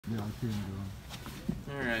Yeah, I can go.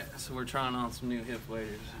 Alright, so we're trying on some new hip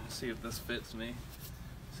waders. See if this fits me.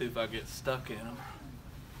 See if I get stuck in them.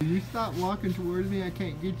 You stop walking towards me, I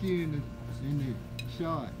can't get you in the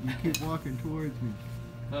shot. You keep walking towards me.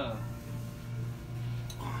 A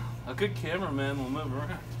good cameraman will move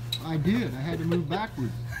around. I did. I had to move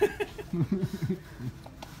backwards.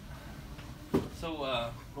 So, I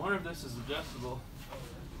wonder if this is adjustable.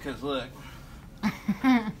 Because look,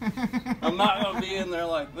 I'm not going to be in there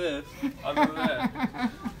like this. I'll do that.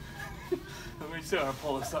 Let me see how I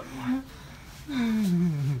pull this up more.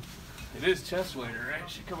 It is chest wader, right? It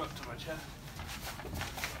should come up to my chest.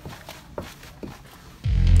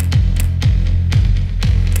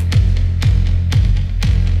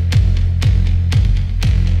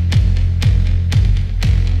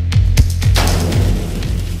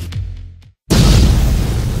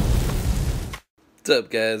 What's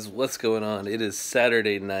up, guys? What's going on? It is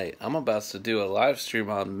Saturday night. I'm about to do a live stream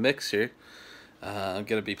on Mixer. I'm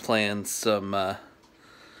gonna be playing some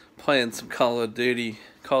Call of Duty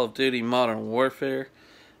Modern Warfare.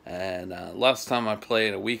 And last time I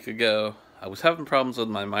played a week ago, I was having problems with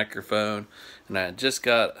my microphone, and I just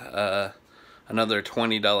got another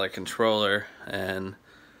 $20 controller, and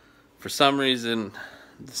for some reason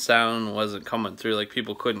the sound wasn't coming through. Like,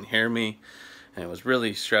 people couldn't hear me, and it was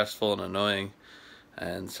really stressful and annoying.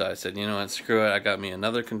 And so I said, you know what, screw it. I got me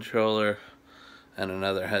another controller and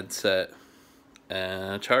another headset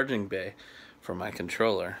and a charging bay for my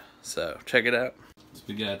controller. So check it out. So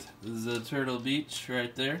we got, this is a Turtle Beach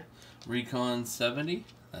right there, Recon 70.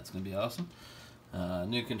 That's gonna be awesome.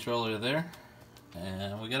 New controller there,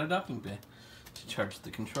 and we got a docking bay to charge the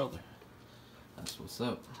controller. That's what's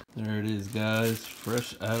up. There it is, guys,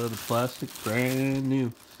 fresh out of the plastic, brand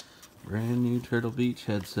new Turtle Beach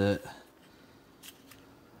headset.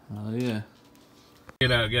 Oh yeah. Check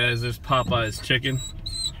it out, guys. There's Popeye's chicken.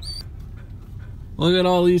 Look at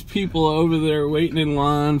all these people over there waiting in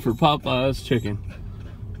line for Popeye's chicken.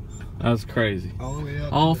 That's crazy. All the way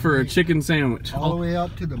up. All for a chicken sandwich. All the way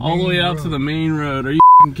out to the main road. All the way out to the main road. Are you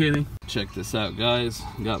kidding? Check this out, guys.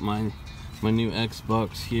 Got my new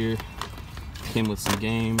Xbox here. Came with some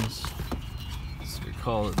games.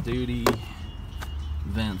 Call of Duty,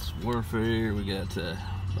 Advanced Warfare. We got the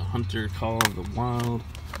Hunter Call of the Wild,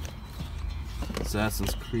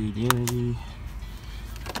 Assassin's Creed Unity,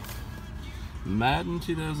 Madden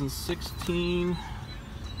 2016,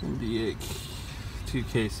 NBA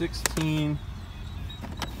 2K16,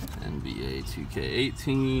 NBA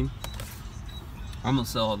 2K18. I'm gonna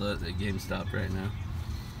sell all that at GameStop right now.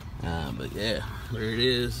 But yeah, there it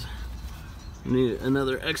is.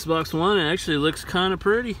 Another Xbox One. It actually looks kind of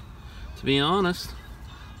pretty, to be honest.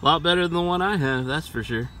 A lot better than the one I have, that's for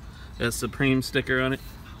sure. Got a Supreme sticker on it.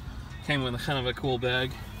 Came with a kind of a cool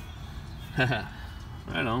bag. Haha,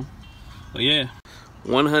 right on. But yeah,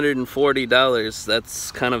 $140.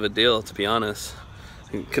 That's kind of a deal, to be honest.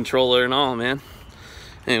 Controller and all, man.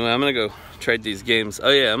 Anyway, I'm gonna go trade these games. Oh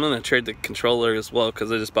yeah, I'm gonna trade the controller as well,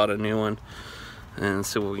 because I just bought a new one. And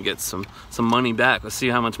see if we can get some money back. Let's see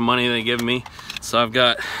how much money they give me. So I've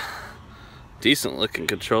got decent looking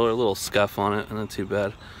controller, a little scuff on it, not too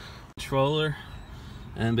bad. Controller,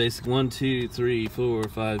 and basic 1, 2, 3, 4,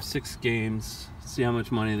 5, 6 games. See how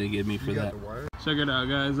much money they give me for that. Check it out,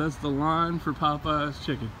 guys. That's the line for Popeye's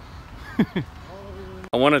chicken.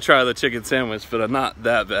 I want to try the chicken sandwich, but I'm not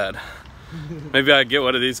that bad. Maybe I get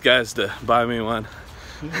one of these guys to buy me one.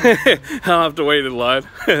 I don't have to wait in line.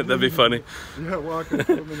 That'd be funny.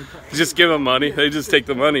 Just give them money. They just take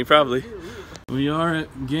the money, probably. We are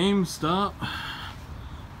at GameStop.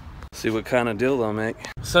 See what kind of deal they'll make.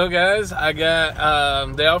 So guys, I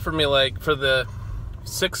got, they offered me, like, for the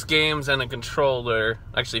 6 games and a controller,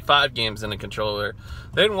 actually 5 games and a controller.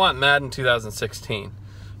 They didn't want Madden 2016.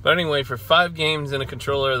 But anyway, for 5 games and a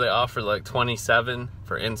controller, they offered like $27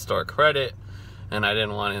 for in-store credit. And I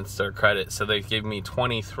didn't want in-store credit, so they gave me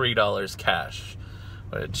 $23 cash,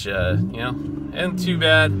 which, you know, isn't too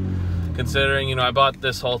bad, considering, you know, I bought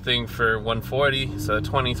this whole thing for $140, so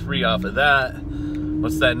 23 off of that.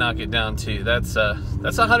 What's that knock it down to? That's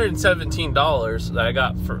 $117 that I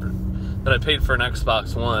got that I paid for an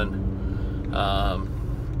Xbox One.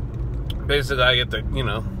 Basically, I get the, you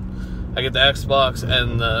know, I get the Xbox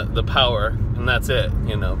and the power, and that's it,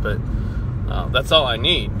 you know, but. That's all I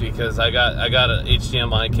need, because I got an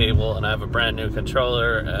HDMI cable and I have a brand new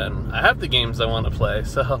controller and I have the games I want to play,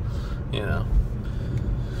 so you know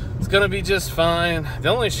it's gonna be just fine. The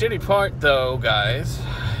only shitty part though, guys,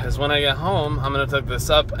 is when I get home I'm gonna hook this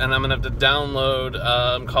up and I'm gonna have to download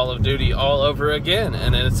Call of Duty all over again,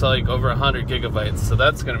 and it's like over 100 gigabytes, so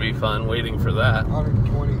that's gonna be fun waiting for that.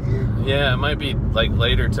 120 gigs. Yeah, it might be like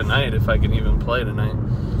later tonight if I can even play tonight.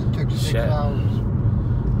 It took 6 hours.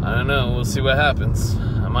 I don't know. We'll see what happens.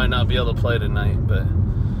 I might not be able to play tonight, but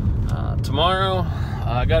tomorrow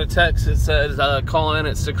I got a text that says call in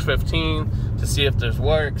at 6:15 to see if there's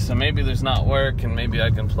work. So maybe there's not work, and maybe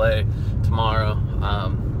I can play tomorrow.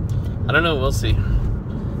 I don't know. We'll see.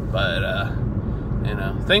 But you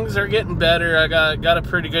know, things are getting better. I got a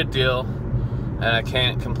pretty good deal, and I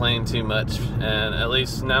can't complain too much. And at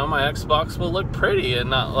least now my Xbox will look pretty and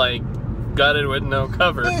not like gutted with no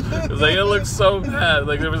cover. Cause like it looks so bad,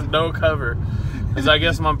 like there was no cover. Cause I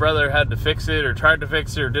guess my brother had to fix it or tried to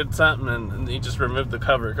fix it or did something, and he just removed the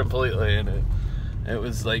cover completely, and it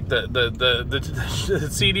was like the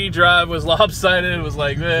CD drive was lopsided. It was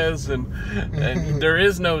like this, and there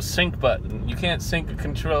is no sync button. You can't sync a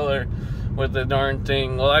controller with the darn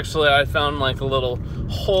thing. Well, actually, I found like a little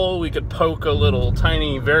hole we could poke a little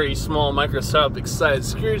tiny, very small microscopic sized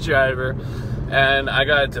screwdriver, and I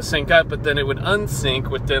got it to sync up, but then it would unsync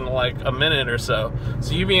within like a minute or so.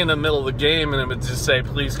 So you'd be in the middle of the game and it would just say,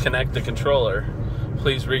 please connect the controller.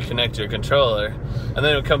 Please reconnect your controller. And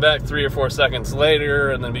then it would come back 3 or 4 seconds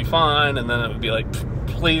later and then be fine, and then it would be like,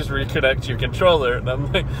 please reconnect your controller. And I'm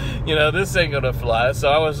like, you know, this ain't gonna fly. So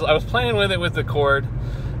I was playing with it with the cord,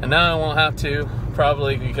 and now I won't have to,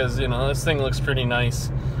 probably, because, you know, this thing looks pretty nice,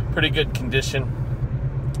 pretty good condition.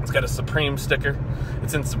 It's got a Supreme sticker.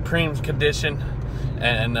 It's in Supreme condition,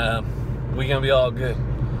 and we're gonna be all good.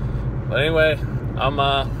 But anyway,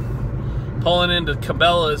 I'm pulling into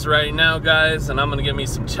Cabelas right now, guys, and I'm gonna get me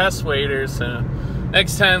some chest waders.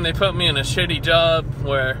 Next time they put me in a shitty job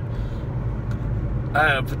where I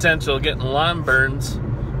have potential of getting lime burns,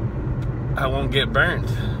 I won't get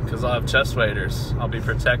burned because I'll have chest waders. I'll be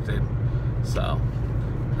protected. So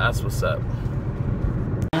that's what's up.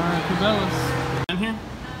 Alright, Cabelas. In here?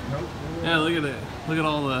 Nope. Yeah, look at it. Look at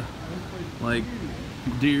all the like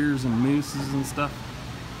deers and mooses and stuff.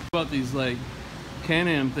 What about these like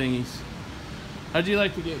Can-Am thingies? How'd you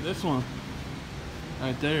like to get this one?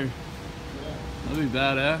 Right there. That'd be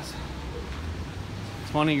badass.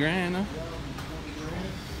 20 grand, huh?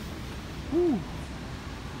 Woo.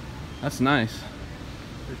 That's nice.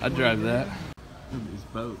 I'd drive that. Look at these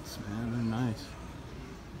boats, man. They're nice.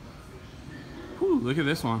 Whew, look at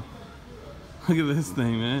this one. Look at this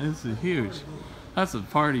thing, man. This is huge. That's a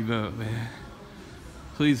party boat, man.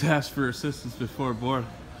 Please ask for assistance before board.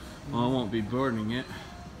 Well, I won't be boarding it.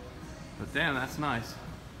 But damn, that's nice.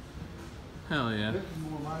 Hell yeah. This is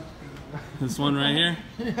more my speed. This one right here?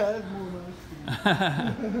 Yeah, that's more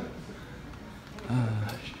my speed. Oh,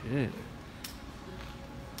 shit.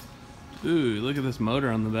 Ooh, look at this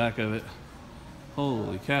motor on the back of it.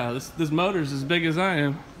 Holy cow, this motor's as big as I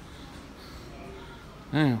am.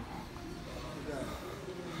 Damn.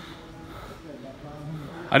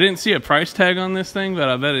 I didn't see a price tag on this thing, but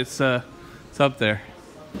I bet it's up there.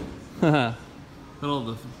 Look at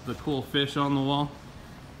all the cool fish on the wall.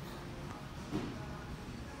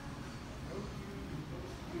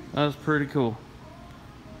 That was pretty cool.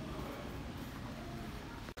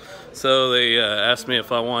 So they asked me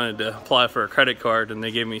if I wanted to apply for a credit card, and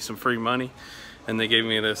they gave me some free money, and they gave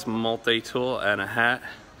me this multi-tool and a hat,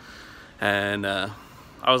 and I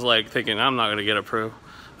was like thinking I'm not gonna get approved.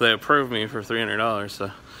 They approved me for $300, so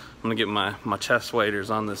I'm gonna get my chest waders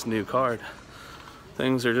on this new card.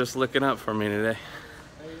 Things are just looking up for me today.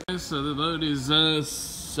 So the boat is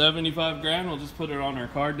 75 grand. We'll just put it on our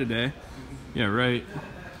card today. Yeah, right.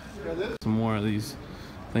 Some more of these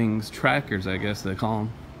things, trackers, I guess they call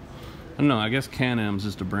them. I don't know, I guess Can-Am's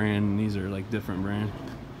just a brand, and these are like different brand.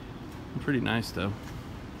 Pretty nice though.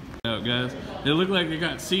 Out, guys. It looked like they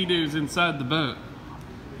got Sea-Doos inside the boat.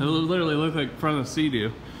 It literally looked like front of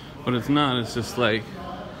Sea-Doo, but it's not. It's just like,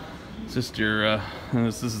 it's just your,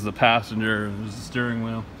 this is the passenger, there's the steering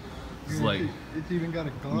wheel. It's like it's even got a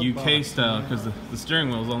glove UK box, style, because the steering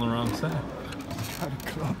wheel's on the wrong side.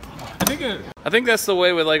 I think that's the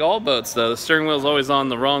way with like all boats though. The steering wheel's always on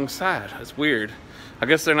the wrong side. It's weird. I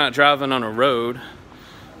guess they're not driving on a road.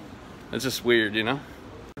 It's just weird, you know?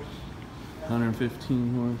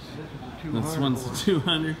 115 horse. This one's a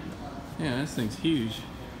 200. Yeah, this thing's huge.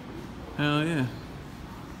 Hell yeah.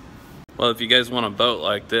 Well, if you guys want a boat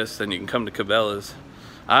like this, then you can come to Cabelas.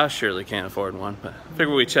 I surely can't afford one, but I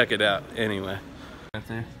figure we check it out anyway. Right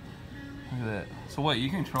there. Look at that. So what, you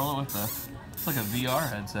control it with it's like a VR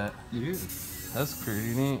headset. It is. That's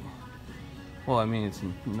pretty neat. Well, I mean, it's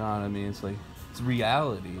not, I mean, it's like, it's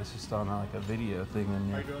reality. It's just on like a video thing on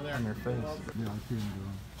your face. Yeah, I'm feeling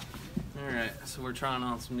good. Alright, so we're trying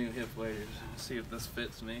on some new hip waders. See if this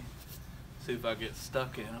fits me. See if I get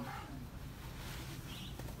stuck in them.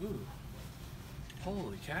 Ooh.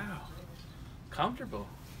 Holy cow. comfortable.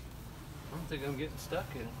 I don't think I'm getting stuck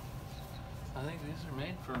in them. I think these are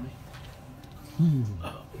made for me.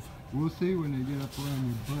 Oh. We'll see when they get up around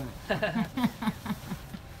your butt.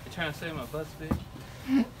 You trying to say my butt's big?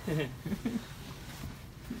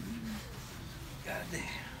 God damn.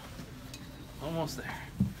 Almost there.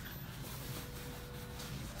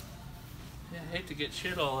 Yeah, I hate to get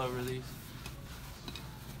shit all over these.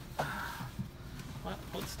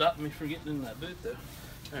 What stopped me from getting in that boot though?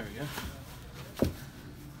 There we go.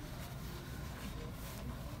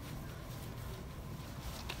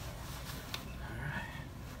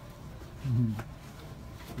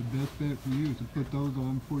 The best bet for you is to put those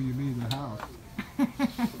on before you leave the house.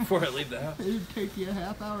 Before I leave the house? It'd take you a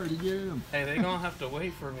half hour to get in them. Hey, they're gonna have to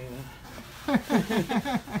wait for me then.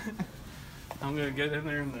 I'm gonna get in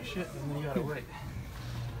there and the shit and you gotta wait.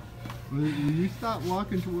 Well, you stop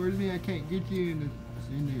walking towards me, I can't get you in the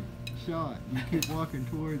shot. You keep walking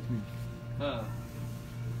towards me. A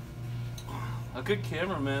good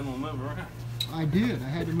cameraman will move around. I did. I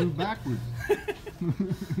had to move backwards.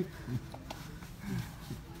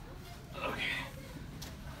 Okay.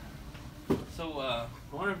 So, I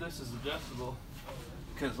wonder if this is adjustable.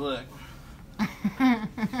 Because look,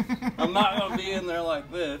 I'm not going to be in there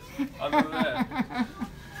like this. I'll do that.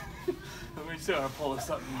 Let me see how I pull this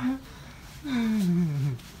up more.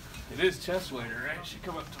 It is chest weighter, right? It should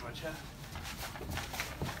come up to my chest.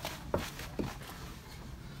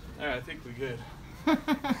 Alright, I think we're good.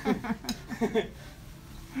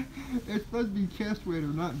 It's supposed to be chest weighter,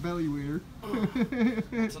 not belly weighter.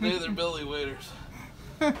 Today they're belly waiters.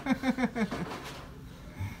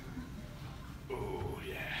 Oh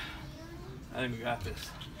yeah. I think we got this.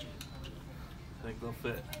 I think they'll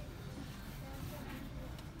fit.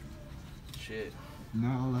 Shit. No,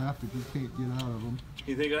 I'll laugh if you can't get out of them.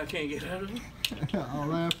 You think I can't get out of them? I'll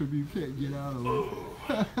laugh if you can't get out of them. Oh.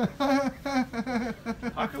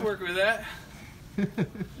 I could work with that.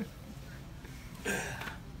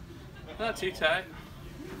 Not too tight. I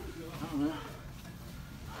don't know.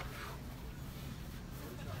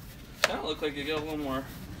 Kind of look like you got a little more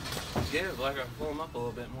give, like I pull them up a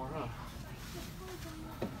little bit more, huh?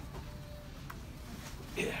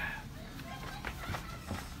 Yeah.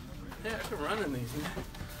 Yeah, I can run in these, man.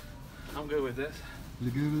 I'm good with this.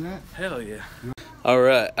 You good with that? Hell yeah. All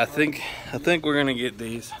right, I think we're gonna get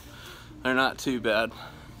these. They're not too bad.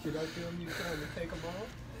 Should I film you trying to take them off?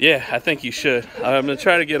 Yeah, I think you should. I'm gonna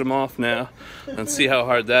try to get them off now and see how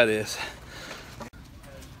hard that is.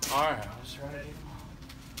 All right, I'll just try to get them off.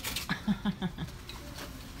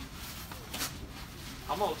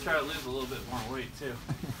 I'm gonna try to lose a little bit more weight too.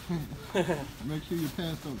 Make sure your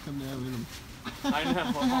pants don't come down with them. I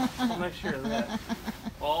know, I'll make sure of that.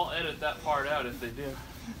 Well, I'll edit that part out if they do.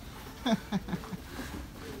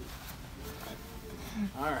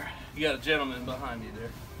 Alright, you got a gentleman behind you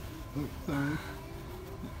there. Oh, sorry.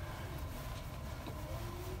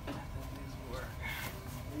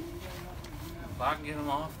 If I can get them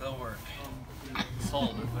off, they'll work.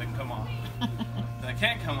 Sold if they can come off. If they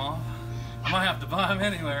can't come off, I might have to buy them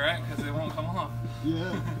anyway, right? Because they won't come off.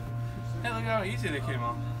 Yeah. Hey, look how easy they came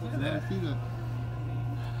off. Look at Yeah, that. I see that.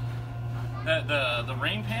 The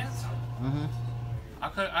rain pants? Uh-huh.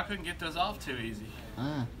 I couldn't get those off too easy.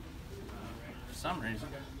 Ah. For some reason.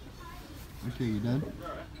 Okay, you done?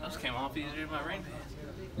 Those came off easier than my rain pants.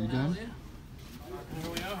 You done? Yeah.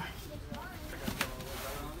 Here we are.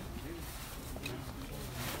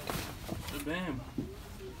 So bam.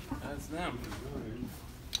 That's them.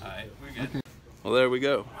 Alright, we're good. Okay. Well, there we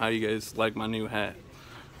go. How do you guys like my new hat?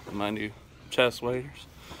 My new chest waders?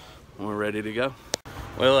 And we're ready to go.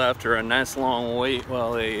 Well, after a nice long wait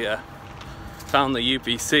while they found the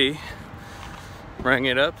UPC, rang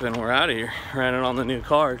it up and we're out of here. Ran it on the new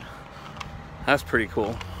card. That's pretty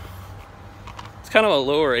cool. It's kind of a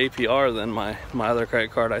lower APR than my other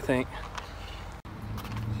credit card, I think.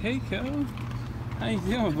 Hey, Co. How you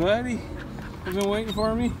doing, buddy? You been waiting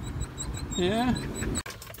for me? Yeah?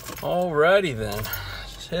 Alrighty then.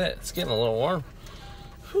 Shit, it's getting a little warm.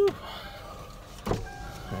 Whew.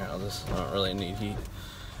 Here, I don't really need heat.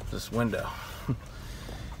 This window.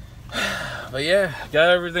 But yeah, got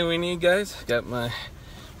everything we need, guys. Got my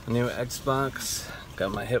new Xbox.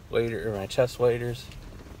 Got my hip waiter, or my chest waders.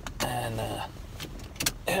 And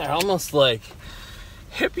they're almost like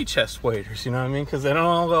hippie chest waders, you know what I mean? Because they don't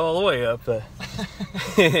all go all the way up. Is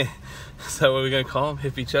that what we're gonna call them?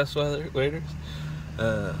 Hippie chest waders?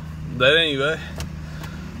 But anyway,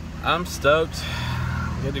 I'm stoked.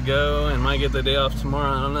 Good to go, and might get the day off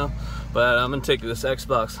tomorrow, I don't know. But I'm gonna take this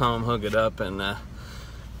Xbox home, hook it up, and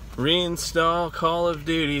reinstall Call of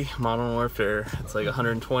Duty Modern Warfare. It's like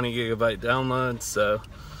 120 gigabyte download, so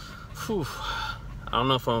whew. I don't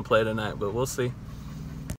know if I'm gonna play tonight, but we'll see.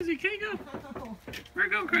 Crazy Kango. Where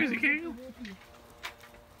go, Crazy Kango?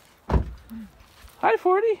 Hi,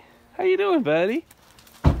 40. How you doing, buddy?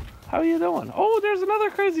 How you doing? Oh, there's another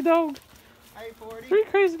crazy dog. Hey, 40. 3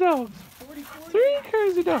 crazy dogs. 40, 40. 3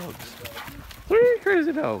 crazy dogs. 3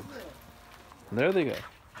 crazy dogs. There they go.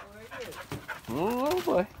 Oh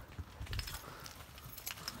boy.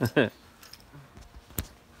 3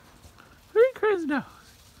 crazy dogs.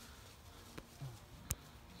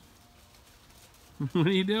 What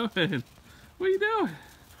are you doing? What are you doing?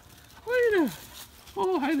 What are you doing?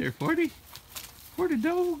 Oh, hi there, 40. 40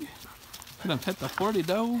 dog. Gonna pet the 40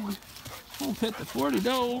 dog. Gonna pet the 40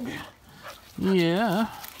 dog. Yeah.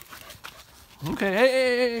 Okay,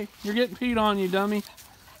 hey, you're getting peed on, you dummy.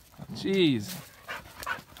 Jeez.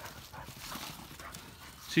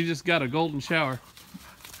 She just got a golden shower.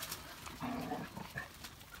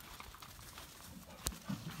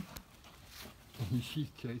 She's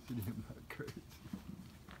chasing him like crazy.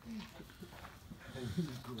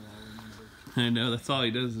 I know, that's all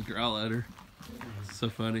he does is growl at her. It's so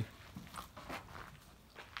funny.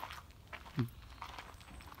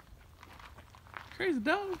 Crazy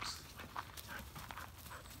dogs.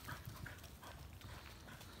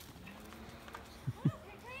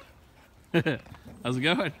 How's it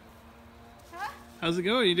going? Huh? How's it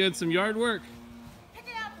going? You did some yard work?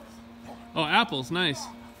 Picking apples. Oh, apples, nice.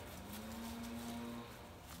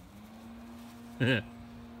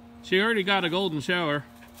 She already got a golden shower.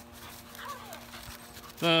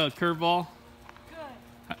 The curveball.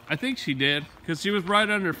 Good. I think she did, because she was right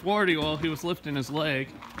under 40 while he was lifting his leg.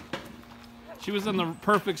 She was in the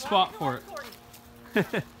perfect spot for it.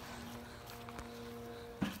 What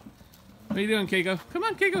are you doing, Keiko? Come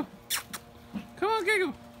on, Keiko. Come on,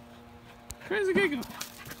 Keiko. Crazy Keiko.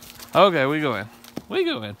 Okay, we go in. We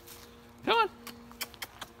go in. Come on.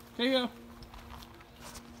 Keiko.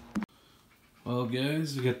 Well,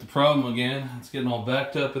 guys, we got the problem again. It's getting all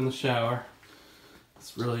backed up in the shower.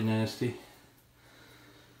 It's really nasty.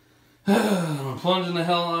 I'm plunging the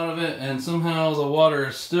hell out of it, and somehow the water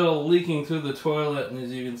is still leaking through the toilet, and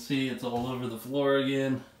as you can see, it's all over the floor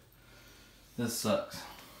again. This sucks.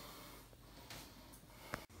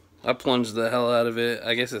 I plunged the hell out of it.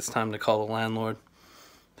 I guess it's time to call the landlord.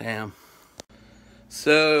 Damn.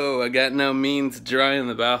 So, I got no means of drying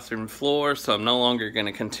the bathroom floor, so I'm no longer going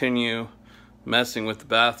to continue messing with the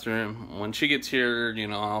bathroom. When she gets here, you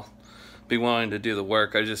know, I'll be willing to do the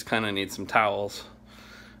work. I just kind of need some towels.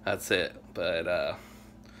 That's it. But,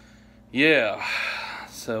 yeah.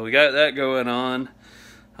 So, we got that going on.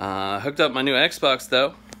 Hooked up my new Xbox,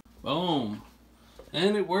 though. Boom.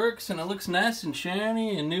 And it works, and it looks nice and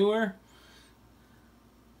shiny and newer.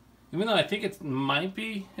 Even though I think it might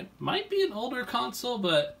be an older console,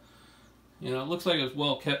 but you know, it looks like it's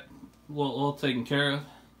well kept, well taken care of.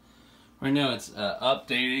 Right now, it's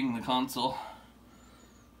updating the console.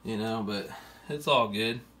 You know, but it's all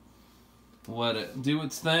good. Let it do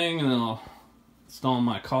its thing, and then I'll install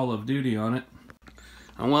my Call of Duty on it.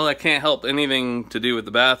 And while I can't help anything to do with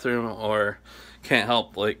the bathroom, or can't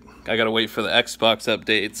help, like, I gotta wait for the Xbox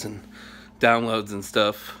updates and downloads and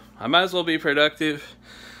stuff, I might as well be productive.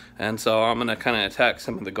 And so I'm gonna kind of attack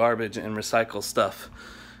some of the garbage and recycle stuff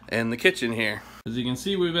in the kitchen here. As you can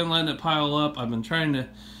see, we've been letting it pile up. I've been trying to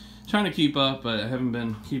keep up, but I haven't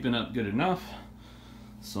been keeping up good enough.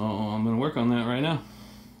 So I'm gonna work on that right now.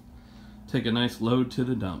 Take a nice load to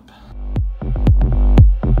the dump.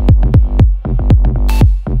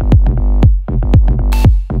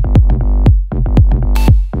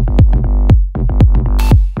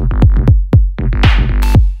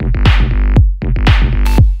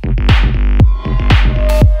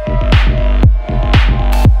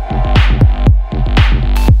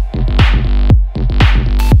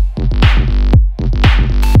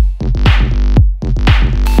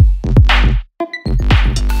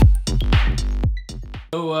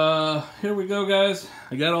 So here we go, guys.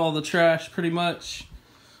 I got all the trash pretty much.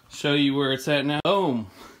 Show you where it's at now. Boom.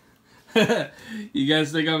 You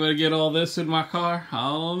guys think I'm gonna get all this in my car? I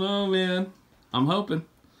don't know, man. I'm hoping.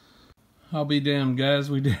 I'll be damned,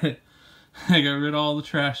 guys. We did it. I got rid of all the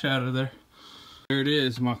trash out of there. There it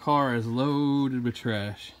is. My car is loaded with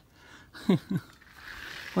trash. What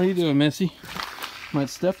are you doing, Missy? Might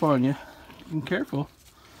step on you. Be careful.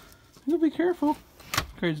 You be careful.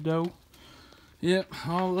 Crazy dog. Yep,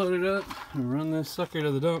 all loaded up and run this sucker to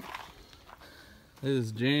the dump. It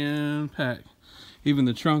is jam-packed. Even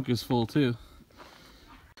the trunk is full too.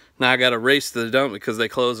 Now I gotta race to the dump because they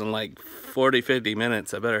close in like 40-50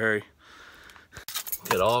 minutes. I better hurry.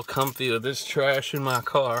 Get all comfy with this trash in my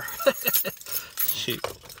car. Shoot.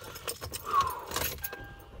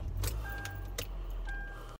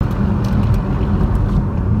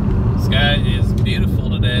 beautiful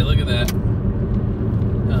today. Look at that.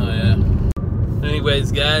 Oh yeah.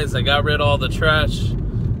 Anyways, guys, I got rid of all the trash.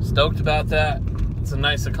 Stoked about that. It's a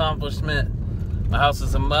nice accomplishment. My house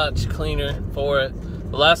is much cleaner for it.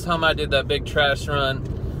 The last time I did that big trash run,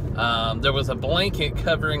 there was a blanket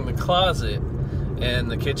covering the closet in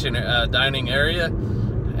the kitchen dining area,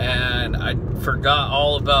 and I forgot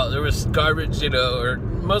all about, there was garbage, you know, or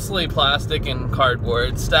mostly plastic and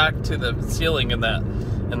cardboard stacked to the ceiling in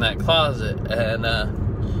that closet, and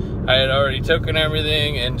I had already taken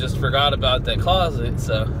everything and just forgot about that closet.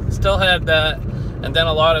 So still had that, and then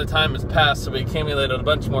a lot of time has passed, so we accumulated a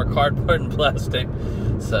bunch more cardboard and plastic.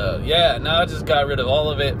 So yeah, now I just got rid of all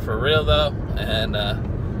of it for real though, and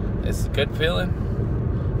it's a good feeling.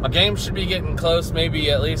 My game should be getting close, maybe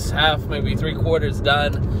at least half, maybe 3/4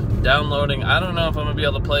 done downloading. I don't know if I'm gonna be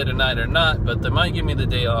able to play tonight or not, but they might give me the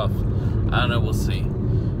day off. I don't know, we'll see.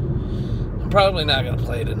 I'm probably not gonna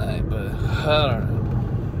play tonight, but I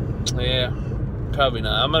don't know. Yeah, probably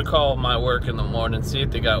not. I'm gonna call my work in the morning, see if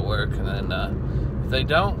they got work, and then if they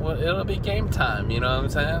don't, well, it'll be game time, you know what I'm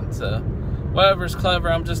saying? So whatever's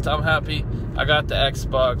clever, I'm happy. I got the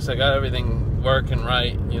Xbox, I got everything working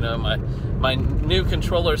right, you know, my new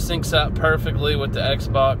controller syncs up perfectly with the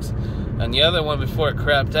Xbox, and the other one before it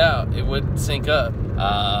crapped out, it wouldn't sync up.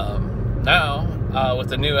 Now, with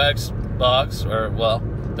the new Xbox, or well,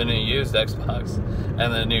 the new used Xbox,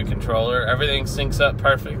 and the new controller, everything syncs up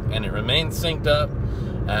perfect, and it remains synced up,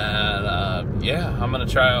 and yeah, I'm gonna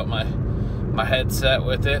try out my headset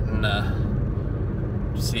with it, and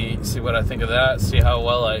see what I think of that, see how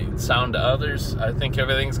well I sound to others. I think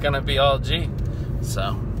everything's gonna be all G, so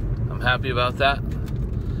I'm happy about that.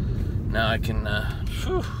 Now I can,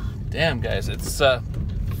 damn guys, it's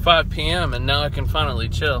 5 p.m. and now I can finally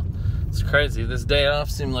chill. It's crazy, this day off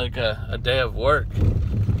seemed like a day of work.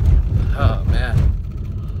 Oh man,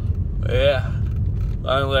 but yeah,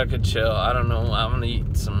 finally I could chill. I don't know, I'm gonna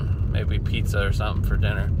eat some, maybe pizza or something for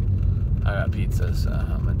dinner. I got pizza, so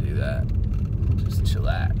I'm gonna do that. Just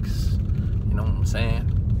chillax, you know what I'm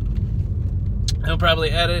saying? I'll probably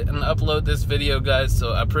edit and upload this video, guys,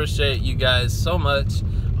 so I appreciate you guys so much.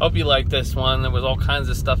 Hope you like this one. There was all kinds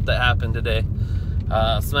of stuff that happened today.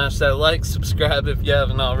 Smash that like, subscribe if you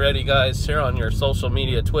haven't already, guys. Share on your social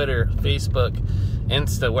media, Twitter, Facebook,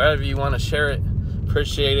 Insta, wherever you want to share it.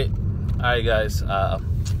 Appreciate it. Alright guys,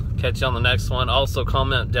 catch you on the next one. Also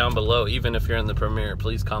comment down below, even if you're in the premiere,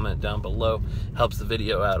 please comment down below. Helps the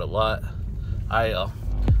video out a lot. Alright y'all,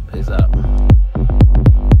 peace out.